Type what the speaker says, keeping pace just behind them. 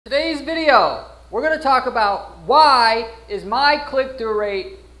Today's video, we're going to talk about why is my click-through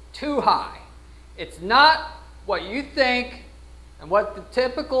rate too high. It's not what you think and what the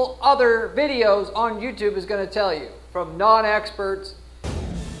typical other videos on YouTube is going to tell you from non-experts,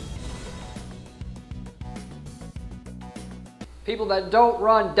 people that don't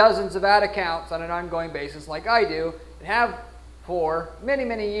run dozens of ad accounts on an ongoing basis like I do and have for many,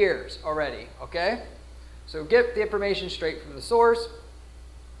 many years already, okay? So get the information straight from the source.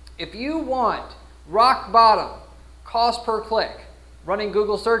 If you want rock bottom cost per click running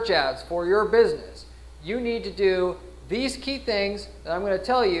Google search ads for your business, you need to do these key things that I'm going to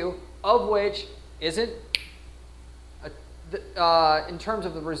tell you, of which isn't in terms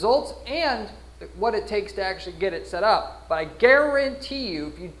of the results and what it takes to actually get it set up. But I guarantee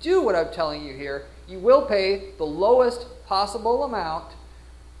you, if you do what I'm telling you here, you will pay the lowest possible amount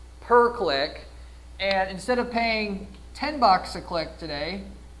per click. And instead of paying 10 bucks a click today,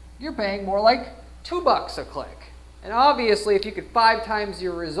 you're paying more like 2 bucks a click. And obviously, if you could 5 times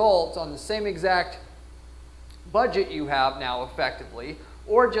your results on the same exact budget you have now effectively,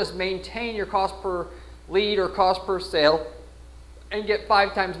 or just maintain your cost per lead or cost per sale and get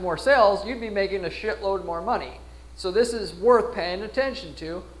 5 times more sales, you'd be making a shitload more money. So this is worth paying attention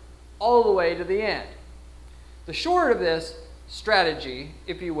to all the way to the end. The short of this strategy,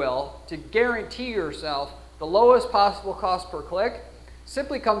 if you will, to guarantee yourself the lowest possible cost per click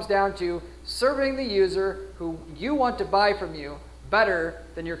simply comes down to serving the user who you want to buy from you better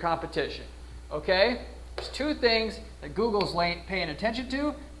than your competition. Okay? There's 2 things that Google's paying attention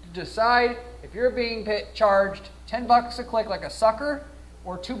to decide if you're being charged 10 bucks a click like a sucker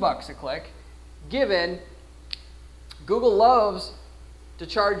or 2 bucks a click, given Google loves to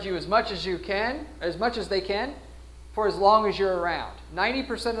charge you as much as they can for as long as you're around.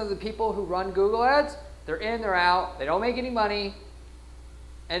 90% of the people who run Google ads, they're in, they're out, they don't make any money.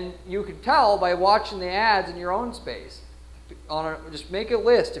 And you can tell by watching the ads in your own space. Just make a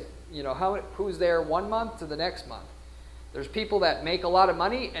list of who's there 1 month to the next month. There's people that make a lot of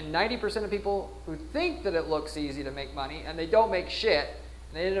money, and 90% of people who think that it looks easy to make money, and they don't make shit,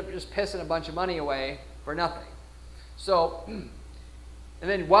 and they end up just pissing a bunch of money away for nothing. So, and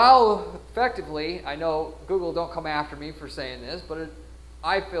then while effectively, I know Google don't come after me for saying this, but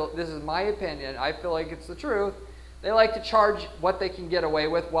I feel, this is my opinion, I feel like it's the truth. They like to charge what they can get away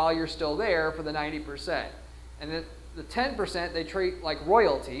with while you're still there for the 90%. And then the 10% they treat like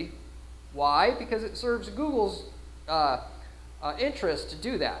royalty. Why? Because it serves Google's interest to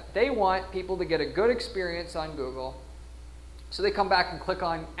do that. They want people to get a good experience on Google so they come back and click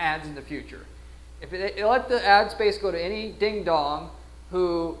on ads in the future. If they let the ad space go to any ding-dong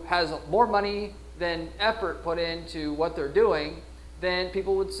who has more money than effort put into what they're doing, then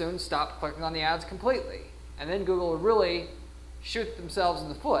people would soon stop clicking on the ads completely. And then Google would really shoot themselves in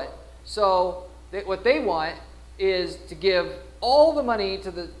the foot. So what they want is to give all the money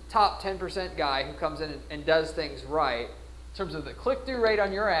to the top 10% guy who comes in and does things right in terms of the click-through rate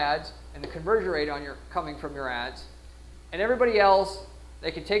on your ads and the conversion rate on coming from your ads. And everybody else,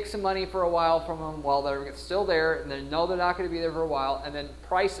 they can take some money for a while from them while they're still there, and they know they're not going to be there for a while, and then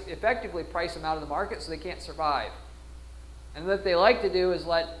effectively price them out of the market so they can't survive. And what they like to do is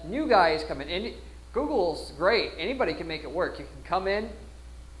let new guys come in. Google's great. Anybody can make it work. You can come in,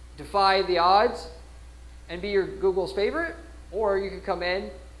 defy the odds, and be your Google's favorite, or you can come in,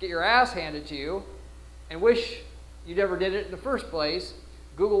 get your ass handed to you, and wish you never did it in the first place.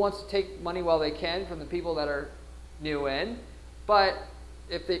 Google wants to take money while they can from the people that are new in, but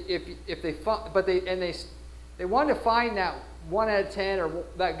they want to find that 1 out of 10 or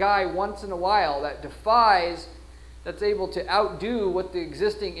that guy once in a while that defies, that's able to outdo what the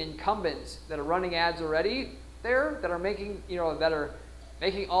existing incumbents that are running ads already there, that are making,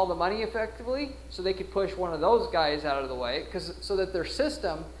 making all the money effectively, so they could push one of those guys out of the way, so that their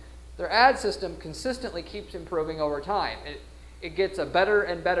ad system consistently keeps improving over time. It gets a better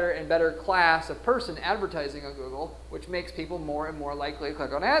and better and better class of person advertising on Google, which makes people more and more likely to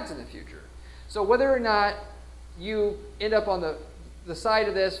click on ads in the future. So whether or not you end up on the side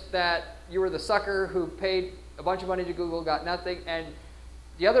of this that you were the sucker who paid a bunch of money to Google, got nothing, and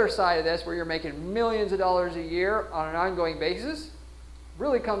the other side of this where you're making millions of dollars a year on an ongoing basis,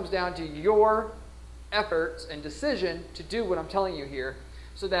 really comes down to your efforts and decision to do what I'm telling you here,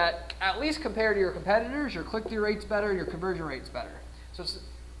 so that at least compared to your competitors, your click-through rate's better, your conversion rate's better. So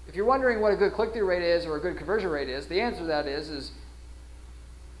if you're wondering what a good click-through rate is or a good conversion rate is, the answer to that is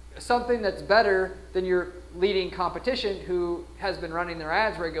something that's better than your leading competition who has been running their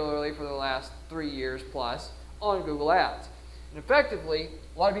ads regularly for the last 3 years plus on Google Ads. And effectively,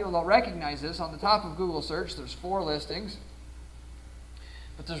 a lot of people don't recognize this. On the top of Google search, there's 4 listings.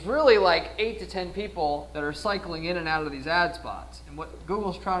 But there's really like 8 to 10 people that are cycling in and out of these ad spots. And what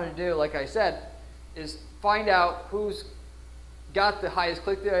Google's trying to do, like I said, is find out who's got the highest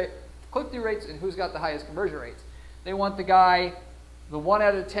click-through rates and who's got the highest conversion rates. They want the 1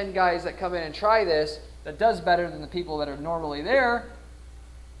 out of 10 guys that come in and try this that does better than the people that are normally there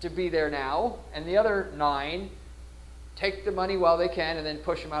to be there now, and the other 9 take the money while they can and then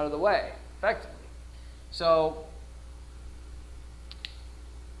push them out of the way effectively. So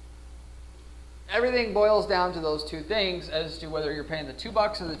everything boils down to those 2 things as to whether you're paying the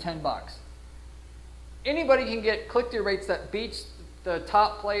 $2 or the $10. Anybody can get click-through rates that beats the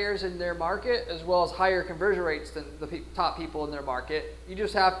top players in their market, as well as higher conversion rates than the top people in their market. You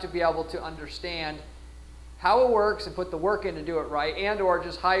just have to be able to understand how it works and put the work in to do it right, and or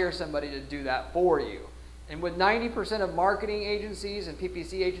just hire somebody to do that for you. And with 90% of marketing agencies and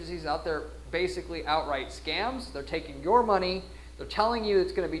PPC agencies out there basically outright scams, they're taking your money, they're telling you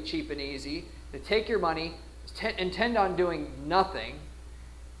it's going to be cheap and easy, they take your money, intend on doing nothing,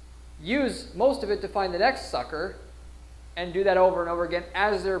 use most of it to find the next sucker, and do that over and over again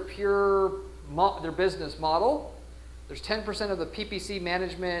as their their business model. There's 10% of the PPC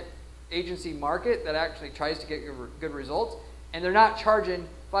management agency market that actually tries to get you good results, and they're not charging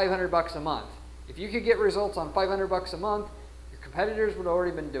 $500 a month. If you could get results on $500 a month, your competitors would have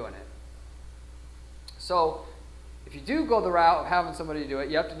already been doing it. So if you do go the route of having somebody do it,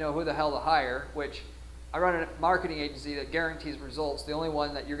 you have to know who the hell to hire, which I run a marketing agency that guarantees results, the only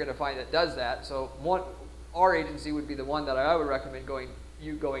one that you're going to find that does that. So our agency would be the one that I would recommend going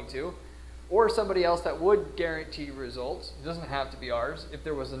to, or somebody else that would guarantee results. It doesn't have to be ours. If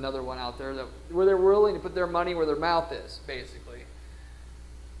there was another one out there where they're willing to put their money where their mouth is, basically.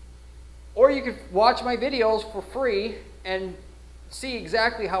 Or you could watch my videos for free and see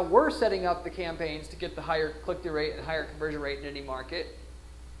exactly how we're setting up the campaigns to get the higher click-through rate and higher conversion rate in any market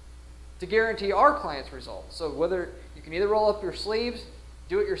to guarantee our clients results. So whether you can either roll up your sleeves,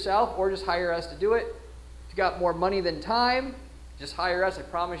 do it yourself, or just hire us to do it. If you got more money than time, just hire us. I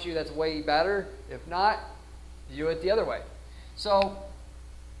promise you that's way better. If not, do it the other way. So,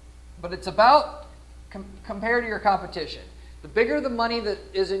 but it's about compare to your competition. The bigger the money that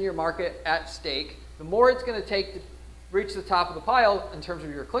is in your market at stake, the more it's going to take to reach the top of the pile in terms of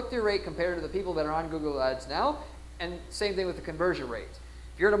your click-through rate compared to the people that are on Google Ads now, and same thing with the conversion rates.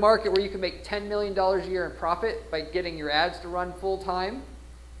 If you're in a market where you can make $10 million a year in profit by getting your ads to run full-time,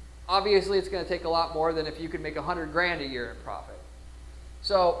 obviously it's going to take a lot more than if you could make 100 grand a year in profit.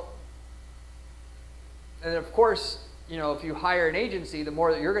 So, and of course, you know, if you hire an agency, the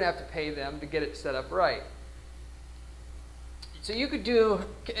more that you're going to have to pay them to get it set up right. So you could do,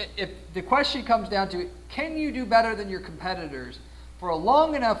 if the question comes down to, can you do better than your competitors for a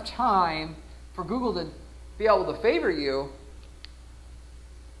long enough time for Google to be able to favor you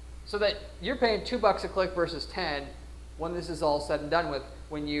so that you're paying $2 a click versus 10 when this is all said and done with,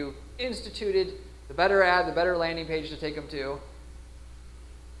 when you instituted the better ad, the better landing page to take them to,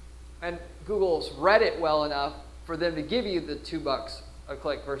 and Google's read it well enough for them to give you the $2 a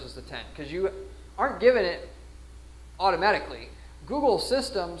click versus the 10, because you aren't given it automatically. Google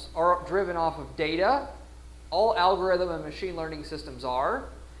systems are driven off of data. All algorithm and machine learning systems are.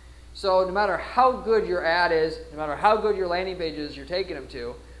 So no matter how good your ad is, no matter how good your landing page is you're taking them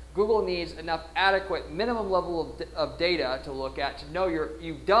to, Google needs enough adequate minimum level of data to look at to know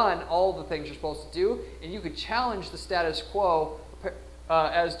you've done all the things you're supposed to do, and you could challenge the status quo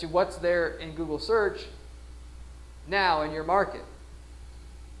as to what's there in Google search now in your market.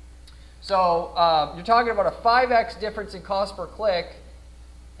 So you're talking about a 5x difference in cost per click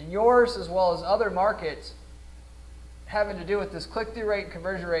in yours as well as other markets having to do with this click-through rate and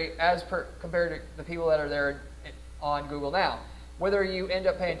conversion rate compared to the people that are there on Google now. Whether you end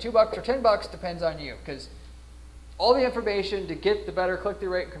up paying $2 or $10 depends on you, because all the information to get the better click-through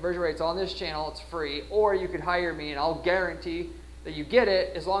rate and conversion rates on this channel, it's free, or you could hire me and I'll guarantee that you get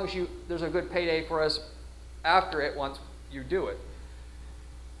it as long as there's a good payday for us after it once you do it.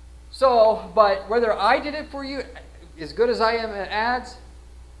 So, but whether I did it for you, as good as I am at ads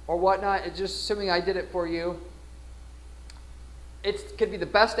or whatnot, it's just assuming I did it for you, it could be the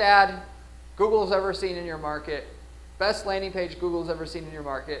best ad Google's ever seen in your market, best landing page Google's ever seen in your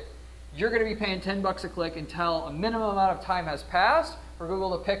market. You're going to be paying $10 a click until a minimum amount of time has passed for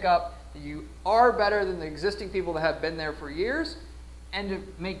Google to pick up that you are better than the existing people that have been there for years, and to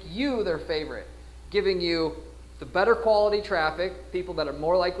make you their favorite, giving you the better quality traffic, people that are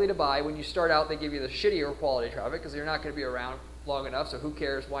more likely to buy. When you start out, they give you the shittier quality traffic because you're not going to be around long enough, so who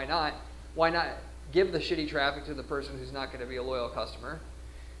cares? Why not? Why not give the shitty traffic to the person who's not going to be a loyal customer?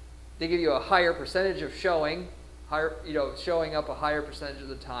 They give you a higher percentage of showing, higher, showing up a higher percentage of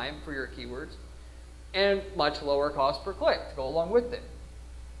the time for your keywords, and much lower cost per click to go along with it.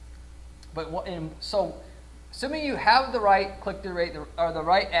 So assuming you have the right click-through rate, or the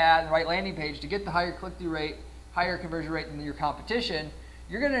right ad, the right landing page to get the higher click-through rate, higher conversion rate than your competition,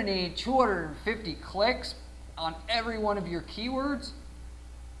 you're going to need 250 clicks on every one of your keywords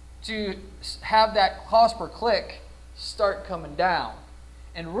to have that cost per click start coming down.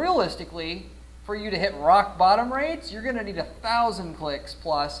 And realistically, for you to hit rock bottom rates, you're going to need 1,000 clicks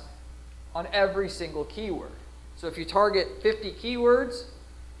plus on every single keyword. So if you target 50 keywords,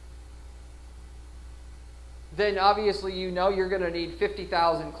 then obviously you're going to need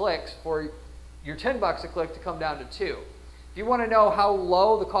 50,000 clicks for your $10 a click to come down to 2. If you want to know how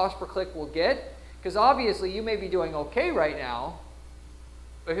low the cost per click will get, because obviously you may be doing okay right now,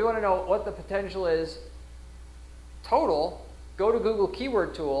 but if you want to know what the potential is total, go to Google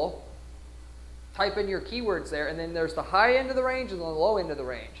Keyword Tool, type in your keywords there, and then there's the high end of the range and the low end of the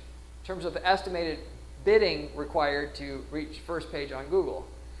range in terms of the estimated bidding required to reach first page on Google.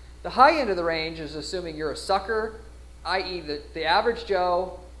 The high end of the range is assuming you're a sucker, i.e. the average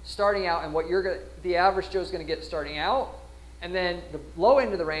Joe starting out and what the average Joe is going to get starting out. And then the low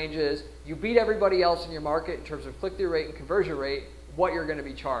end of the range is you beat everybody else in your market in terms of click-through rate and conversion rate, what you're going to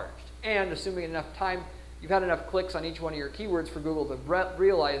be charged. And assuming enough time, you've had enough clicks on each one of your keywords for Google to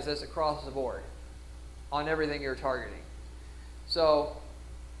realize this across the board on everything you're targeting. So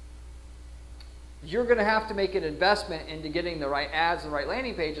you're going to have to make an investment into getting the right ads, the right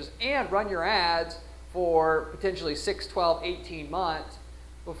landing pages, and run your ads for potentially 6, 12, 18 months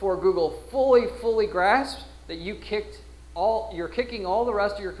before Google fully grasps that you're kicking all the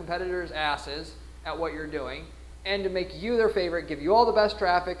rest of your competitors' asses at what you're doing, and to make you their favorite, give you all the best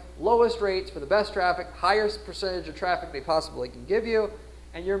traffic, lowest rates for the best traffic, highest percentage of traffic they possibly can give you,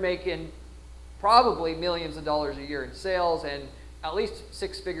 and you're making probably millions of dollars a year in sales and at least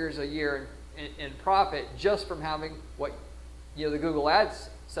 6 figures a year in profit just from having what the Google ads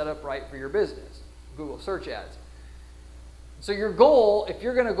set up right for your business, Google search ads. So your goal, if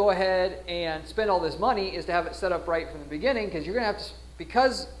you're going to go ahead and spend all this money, is to have it set up right from the beginning, because you're going to have to,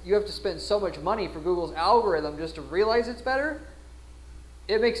 because you have to spend so much money for Google's algorithm just to realize it's better.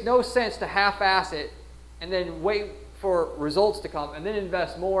 It makes no sense to half-ass it and then wait for results to come and then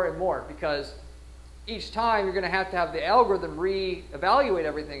invest more and more, because each time you're going to have the algorithm re-evaluate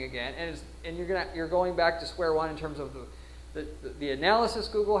everything again, and you're going back to square one in terms of the analysis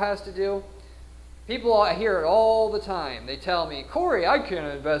Google has to do. People, I hear it all the time. They tell me, Corey, I can't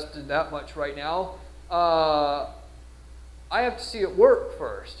invest in that much right now. I have to see it work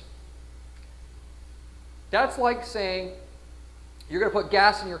first. That's like saying you're going to put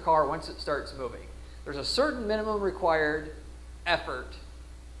gas in your car once it starts moving. There's a certain minimum required effort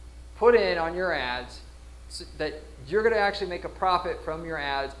put in on your ads so that you're going to actually make a profit from your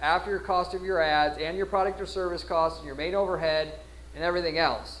ads after your cost of your ads and your product or service costs and your main overhead and everything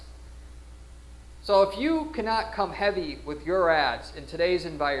else. So if you cannot come heavy with your ads in today's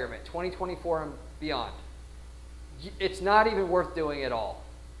environment, 2024 and beyond, it's not even worth doing at all,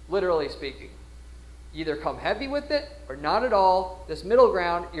 literally speaking. Either come heavy with it or not at all. This middle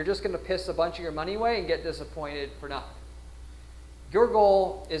ground, you're just going to piss a bunch of your money away and get disappointed for nothing. Your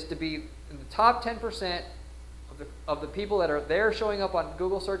goal is to be in the top 10% of the people that are there showing up on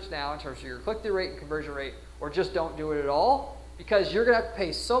Google Search now in terms of your click-through rate and conversion rate, or just don't do it at all, because you're going to have to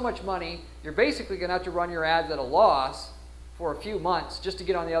pay so much money. You're basically going to have to run your ads at a loss for a few months just to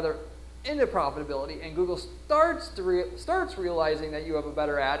get on the other end of profitability, and Google starts realizing that you have a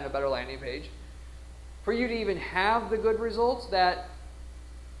better ad and a better landing page. For you to even have the good results, that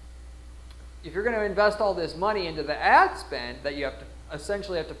if you're going to invest all this money into the ad spend that you have to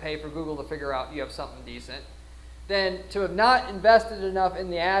essentially have to pay for Google to figure out you have something decent, then to have not invested enough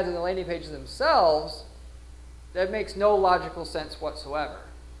in the ads and the landing pages themselves, that makes no logical sense whatsoever.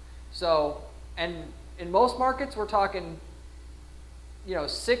 So, and in most markets, we're talking, 3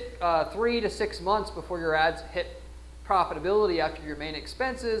 to 6 months before your ads hit profitability after your main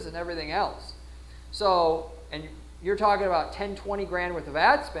expenses and everything else. So, and you're talking about 10, 20 grand worth of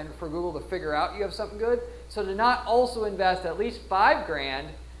ad spend for Google to figure out you have something good. So to not also invest at least 5 grand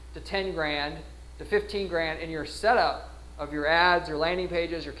to 10 grand to 15 grand in your setup of your ads, your landing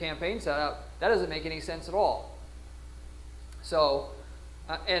pages, your campaign setup, that doesn't make any sense at all. So,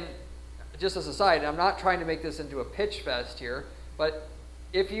 and just as a side, I'm not trying to make this into a pitch fest here, but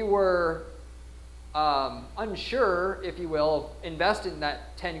if you were unsure, if you will, invest in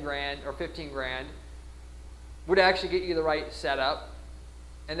that 10 grand or 15 grand would actually get you the right setup,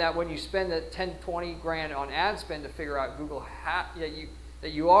 and that when you spend the 10, 20 grand on ad spend to figure out Google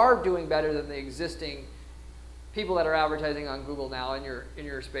that you are doing better than the existing people that are advertising on Google now in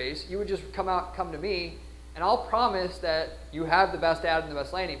your space, you would just come to me, and I'll promise that you have the best ad and the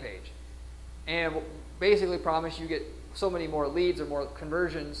best landing page, and basically promise you get so many more leads or more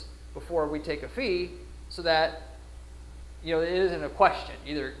conversions before we take a fee, so that it isn't a question.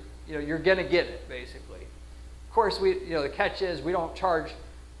 Either you're gonna get it basically. Of course, the catch is we don't charge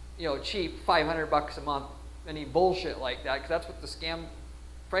cheap $500 a month, any bullshit like that, because that's what the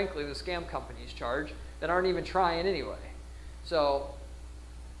scam companies charge that aren't even trying anyway. So,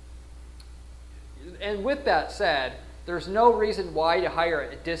 and with that said, there's no reason why to hire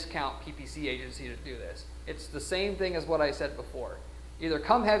a discount PPC agency to do this. It's the same thing as what I said before. Either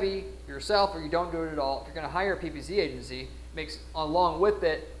come heavy yourself or you don't do it at all. If you're going to hire a PPC agency, it makes, along with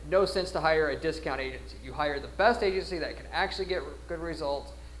it, no sense to hire a discount agency. You hire the best agency that can actually get good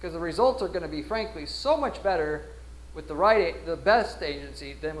results, because the results are going to be, frankly, so much better with the best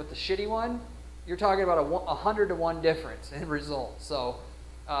agency than with the shitty one. You're talking about a 100 to 1 difference in results. So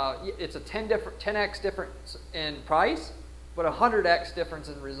it's a 10x difference in price, but a 100x difference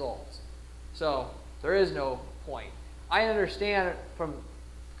in results. So there is no point. I understand from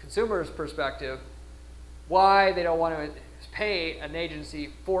consumers' perspective why they don't want to pay an agency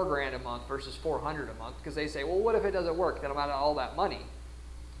 $4 grand a month versus $400 a month, because they say, well, what if it doesn't work? Then I'm out of all that money.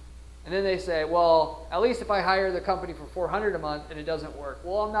 And then they say, well, at least if I hire the company for $400 a month and it doesn't work,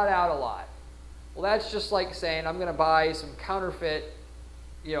 well, I'm not out a lot. Well, that's just like saying I'm going to buy some counterfeit,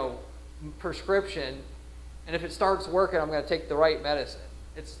 prescription, and if it starts working, I'm going to take the right medicine.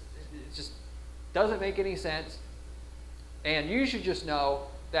 It just doesn't make any sense. And you should just know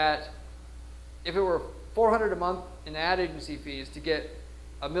that if it were $400 a month in ad agency fees to get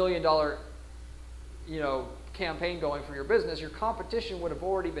 $1 million, campaign going for your business, your competition would have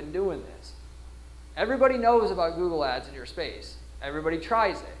already been doing this. Everybody knows about Google Ads in your space. Everybody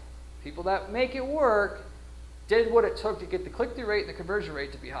tries it. People that make it work did what it took to get the click-through rate and the conversion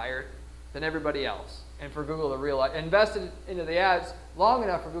rate to be higher than everybody else, and for Google to realize, invested into the ads long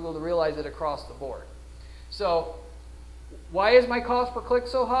enough for Google to realize it across the board. So why is my cost per click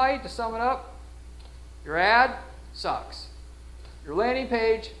so high? To sum it up, your ad sucks. Your landing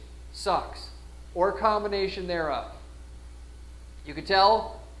page sucks, or a combination thereof. You can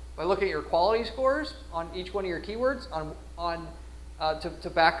tell by looking at your quality scores on each one of your keywords to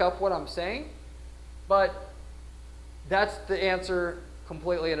back up what I'm saying, but that's the answer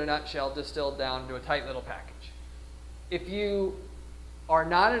completely in a nutshell, distilled down to a tight little package. If you are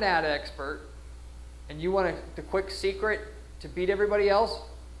not an ad expert and you want the quick secret to beat everybody else,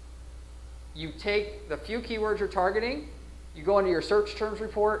 you take the few keywords you're targeting, you go into your search terms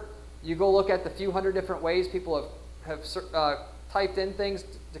report, you go look at the few hundred different ways people have typed in things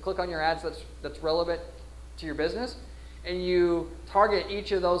to click on your ads that's relevant to your business, and you target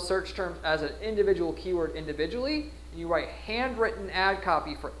each of those search terms as an individual keyword individually, and you write handwritten ad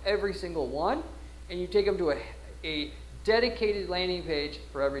copy for every single one, and you take them to a dedicated landing page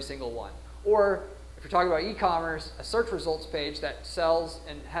for every single one. Or if you're talking about e-commerce, a search results page that sells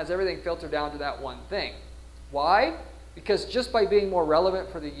and has everything filtered down to that one thing. Why? Because just by being more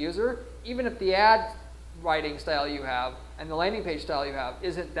relevant for the user, even if the ad writing style you have and the landing page style you have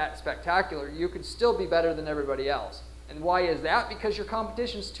isn't that spectacular, you could still be better than everybody else. And why is that? Because your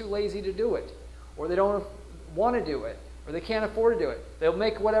competition's too lazy to do it, or they don't want to do it, or they can't afford to do it. They'll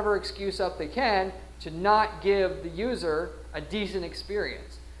make whatever excuse up they can to not give the user a decent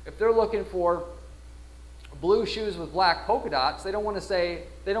experience. If they're looking for blue shoes with black polka dots, they don't want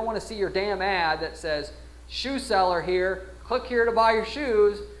to see your damn ad that says, shoe seller here, click here to buy your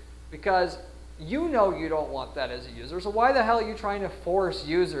shoes, because you know you don't want that as a user. So why the hell are you trying to force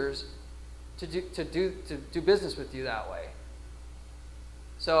users to do business with you that way?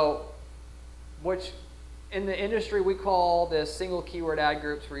 So, which in the industry we call this single keyword ad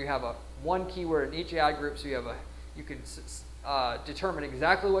groups, where you have one keyword in each ad group, so you can determine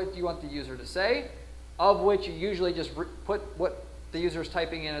exactly what you want the user to say, of which you usually just put what the user is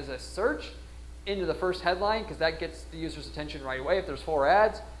typing in as a search into the first headline, because that gets the user's attention right away. If there's 4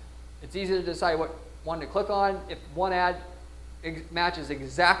 ads, it's easy to decide what one to click on. If one ad matches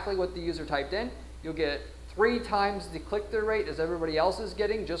exactly what the user typed in, you'll get 3 times the click-through rate as everybody else is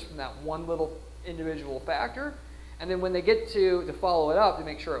getting, just from that one little individual factor. And then when they get to follow it up to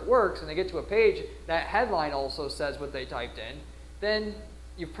make sure it works, and they get to a page that headline also says what they typed in, then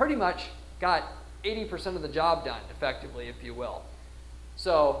you've pretty much got 80% of the job done effectively, if you will.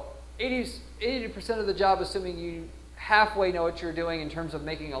 So 80% of the job, assuming you halfway know what you're doing in terms of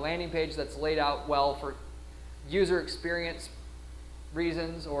making a landing page that's laid out well for user experience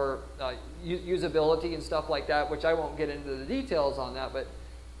reasons, or usability and stuff like that, which I won't get into the details on that, but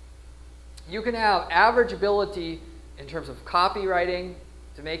You can have average ability in terms of copywriting,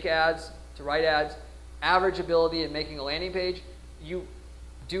 to make ads, to write ads, average ability in making a landing page. You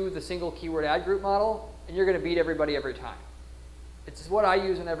do the single keyword ad group model, and you're going to beat everybody every time. It's what I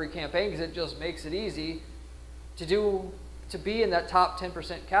use in every campaign because it just makes it easy to be in that top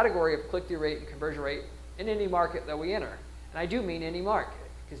 10% category of click-through rate and conversion rate in any market that we enter. And I do mean any market,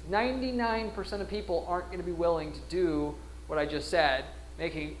 because 99% of people aren't going to be willing to do what I just said,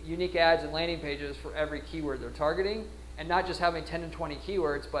 making unique ads and landing pages for every keyword they're targeting, and not just having 10 to 20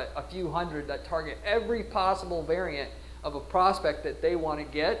 keywords, but a few hundred that target every possible variant of a prospect that they want to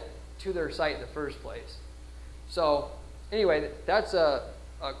get to their site in the first place. So anyway, that's a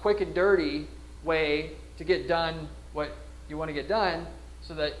quick and dirty way to get done what you want to get done,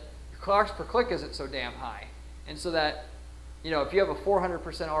 so that your cost per click isn't so damn high. And so that, if you have a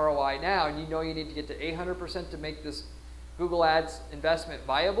 400% ROI now and you need to get to 800% to make this Google Ads investment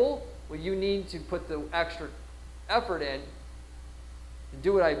viable, well, you need to put the extra effort in and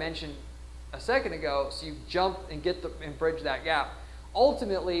do what I mentioned a second ago, so you jump and and bridge that gap.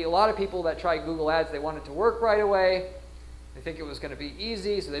 Ultimately, a lot of people that try Google Ads, they want it to work right away. They think it was going to be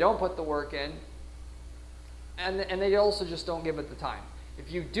easy, so they don't put the work in. And they also just don't give it the time.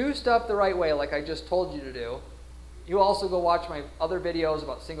 If you do stuff the right way, like I just told you to do, you also go watch my other videos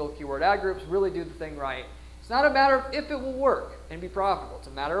about single keyword ad groups, really do the thing right. It's not a matter of if it will work and be profitable. It's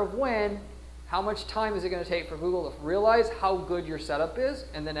a matter of when, how much time is it going to take for Google to realize how good your setup is,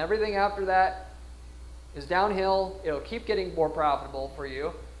 and then everything after that is downhill. It'll keep getting more profitable for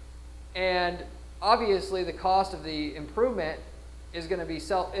you. And obviously the cost of the improvement is going to be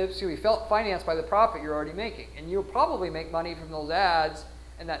financed by the profit you're already making. And you'll probably make money from those ads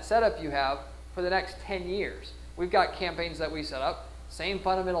and that setup you have for the next 10 years. We've got campaigns that we set up, same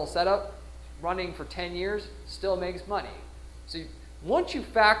fundamental setup, running for 10 years, still makes money. So once you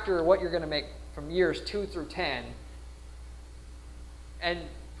factor what you're going to make from years 2 through 10, and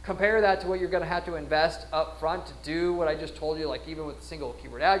compare that to what you're going to have to invest up front to do what I just told you, like even with single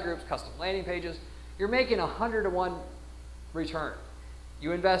keyword ad groups, custom landing pages, you're making 100 to 1 return.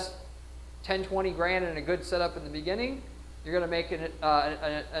 You invest 10, 20 grand in a good setup in the beginning, you're going to make an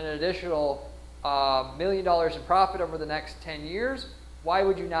additional $1 million in profit over the next 10 years. Why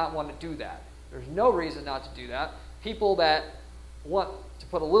would you not want to do that? There's no reason not to do that. People that want to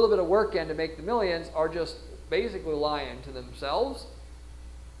put a little bit of work in to make the millions are just basically lying to themselves,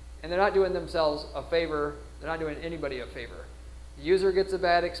 and they're not doing themselves a favor. They're not doing anybody a favor. The user gets a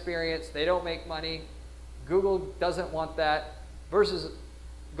bad experience. They don't make money. Google doesn't want that, versus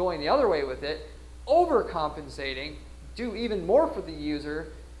going the other way with it, overcompensating, do even more for the user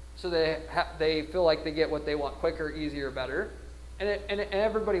so they feel like they get what they want quicker, easier, better, and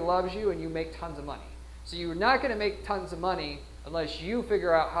everybody loves you and you make tons of money. So you're not going to make tons of money unless you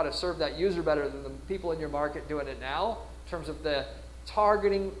figure out how to serve that user better than the people in your market doing it now, in terms of the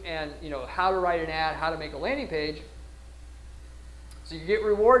targeting and how to write an ad, how to make a landing page. So you get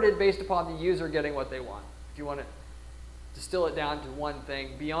rewarded based upon the user getting what they want. If you want to distill it down to one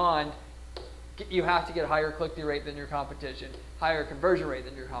thing, beyond, you have to get a higher click-through rate than your competition, higher conversion rate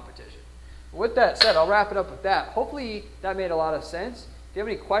than your competition. With that said, I'll wrap it up with that. Hopefully that made a lot of sense. If you have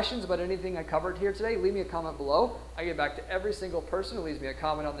any questions about anything I covered here today, leave me a comment below. I get back to every single person who leaves me a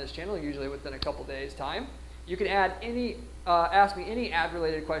comment on this channel, usually within a couple days' time. You can ask me any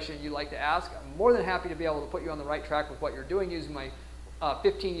ad-related question you'd like to ask. I'm more than happy to be able to put you on the right track with what you're doing using my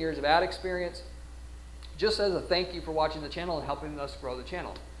 15 years of ad experience, just as a thank you for watching the channel and helping us grow the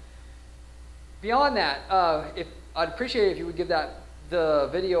channel. Beyond that, I'd appreciate it if you would give the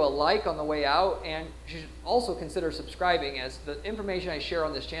video a like on the way out, and you should also consider subscribing, as the information I share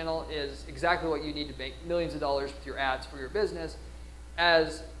on this channel is exactly what you need to make millions of dollars with your ads for your business.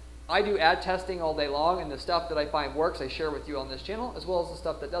 As I do ad testing all day long, and the stuff that I find works I share with you on this channel, as well as the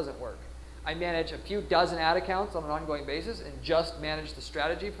stuff that doesn't work. I manage a few dozen ad accounts on an ongoing basis and just manage the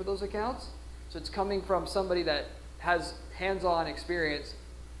strategy for those accounts. So it's coming from somebody that has hands-on experience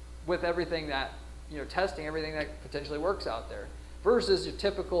with everything that, testing everything that potentially works out there, versus your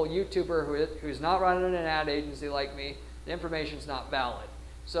typical YouTuber who's not running an ad agency like me. The information's not valid.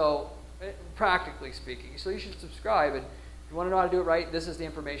 So practically speaking, so you should subscribe, and if you want to know how to do it right, this is the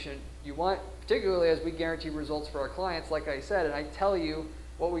information you want, particularly as we guarantee results for our clients, like I said, and I tell you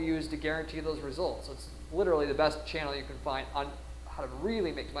what we use to guarantee those results. It's literally the best channel you can find on how to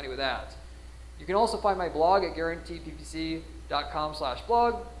really make money with ads. You can also find my blog at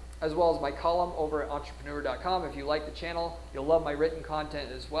guaranteedppc.com/blog, as well as my column over at entrepreneur.com. If you like the channel, you'll love my written content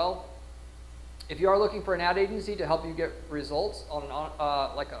as well. If you are looking for an ad agency to help you get results on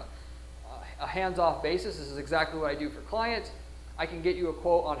a hands-off basis, this is exactly what I do for clients. I can get you a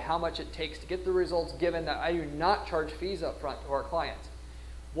quote on how much it takes to get the results, given that I do not charge fees up front to our clients.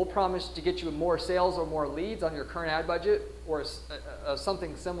 We'll promise to get you more sales or more leads on your current ad budget or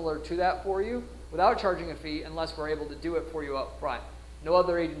something similar to that for you without charging a fee unless we're able to do it for you up front. No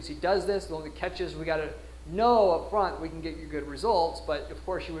other agency does this. The only catch is we got to know up front we can get you good results, but of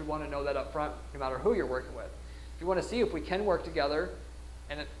course you would want to know that up front no matter who you're working with. If you want to see if we can work together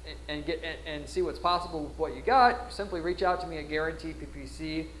and see what's possible with what you got, simply reach out to me at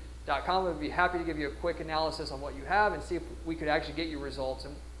guaranteeppc.com. I'd be happy to give you a quick analysis on what you have and see if we could actually get you results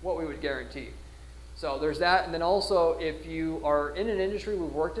and what we would guarantee. So there's that. And then also, if you are in an industry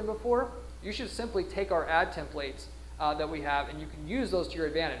we've worked in before, you should simply take our ad templates that we have, and you can use those to your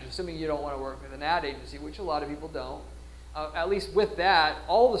advantage, assuming you don't want to work with an ad agency, which a lot of people don't. At least with that,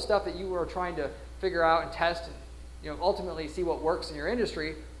 all the stuff that you are trying to figure out and test and ultimately see what works in your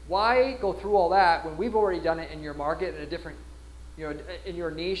industry, why go through all that when we've already done it in your market in a different, in your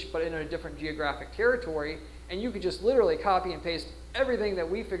niche, but in a different geographic territory, and you could just literally copy and paste everything that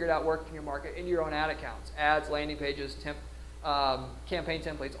we figured out worked in your market into your own ad accounts, ads, landing pages, campaign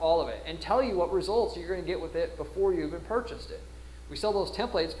templates, all of it, and tell you what results you're going to get with it before you even purchased it. We sell those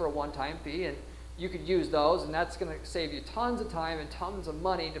templates for a one-time fee, and you could use those, and that's going to save you tons of time and tons of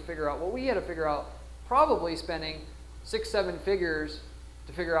money to figure out what we had to figure out, probably spending 6-7 figures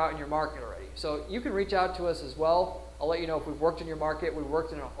to figure out in your market already. So you can reach out to us as well. I'll let you know if we've worked in your market. We've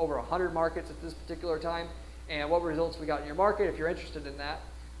worked in over 100 markets at this particular time, and what results we got in your market if you're interested in that.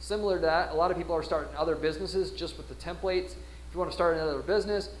 Similar to that, a lot of people are starting other businesses just with the templates. If you want to start another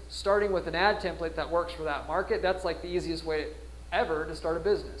business, starting with an ad template that works for that market, that's like the easiest way ever to start a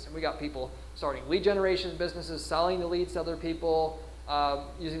business. And we got people starting lead generation businesses, selling the leads to other people,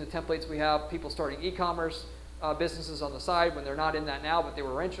 using the templates we have, people starting e-commerce businesses on the side when they're not in that now, but they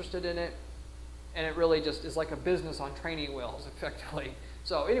were interested in it. And it really just is like a business on training wheels, effectively.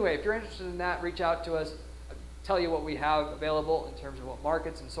 So anyway, if you're interested in that, reach out to us. I'll tell you what we have available in terms of what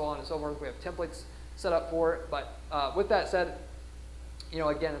markets and so on and so forth. We have templates set up for it. But with that said,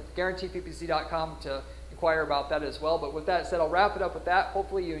 again, it's guaranteeppc.com to inquire about that as well. But with that said, I'll wrap it up with that.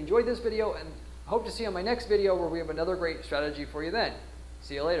 Hopefully you enjoyed this video, and I hope to see you on my next video where we have another great strategy for you then.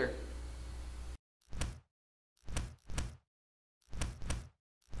 See you later.